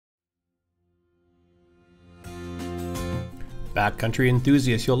Backcountry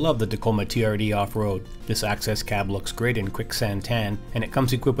enthusiasts, you'll love the Tacoma TRD off-road. This access cab looks great in Quicksand tan, and it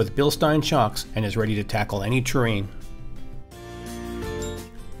comes equipped with Bilstein shocks and is ready to tackle any terrain.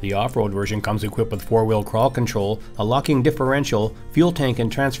 The off-road version comes equipped with 4-wheel crawl control, a locking differential, fuel tank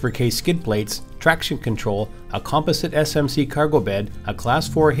and transfer case skid plates, traction control, a composite SMC cargo bed, a Class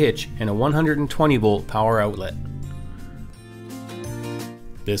 4 hitch, and a 120-volt power outlet.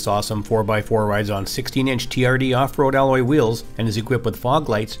 This awesome 4x4 rides on 16-inch TRD off-road alloy wheels and is equipped with fog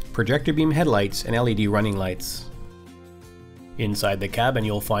lights, projector beam headlights, and LED running lights. Inside the cabin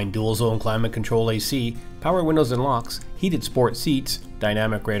you'll find dual zone climate control AC, power windows and locks, heated sport seats,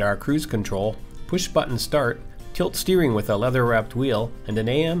 dynamic radar cruise control, push button start, tilt steering with a leather wrapped wheel, and an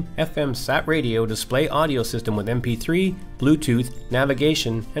AM, FM SAT radio display audio system with MP3, Bluetooth,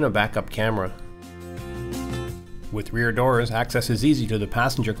 navigation, and a backup camera. With rear doors, access is easy to the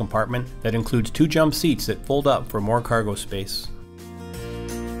passenger compartment that includes 2 jump seats that fold up for more cargo space.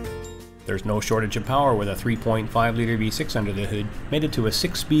 There's no shortage of power with a 3.5-liter V6 under the hood, mated to a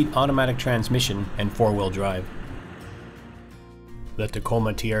 6-speed automatic transmission and 4-wheel drive. The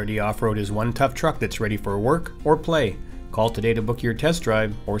Tacoma TRD Off-Road is one tough truck that's ready for work or play. Call today to book your test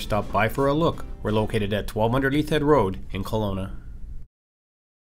drive or stop by for a look. We're located at 1200 Leithhead Road in Kelowna.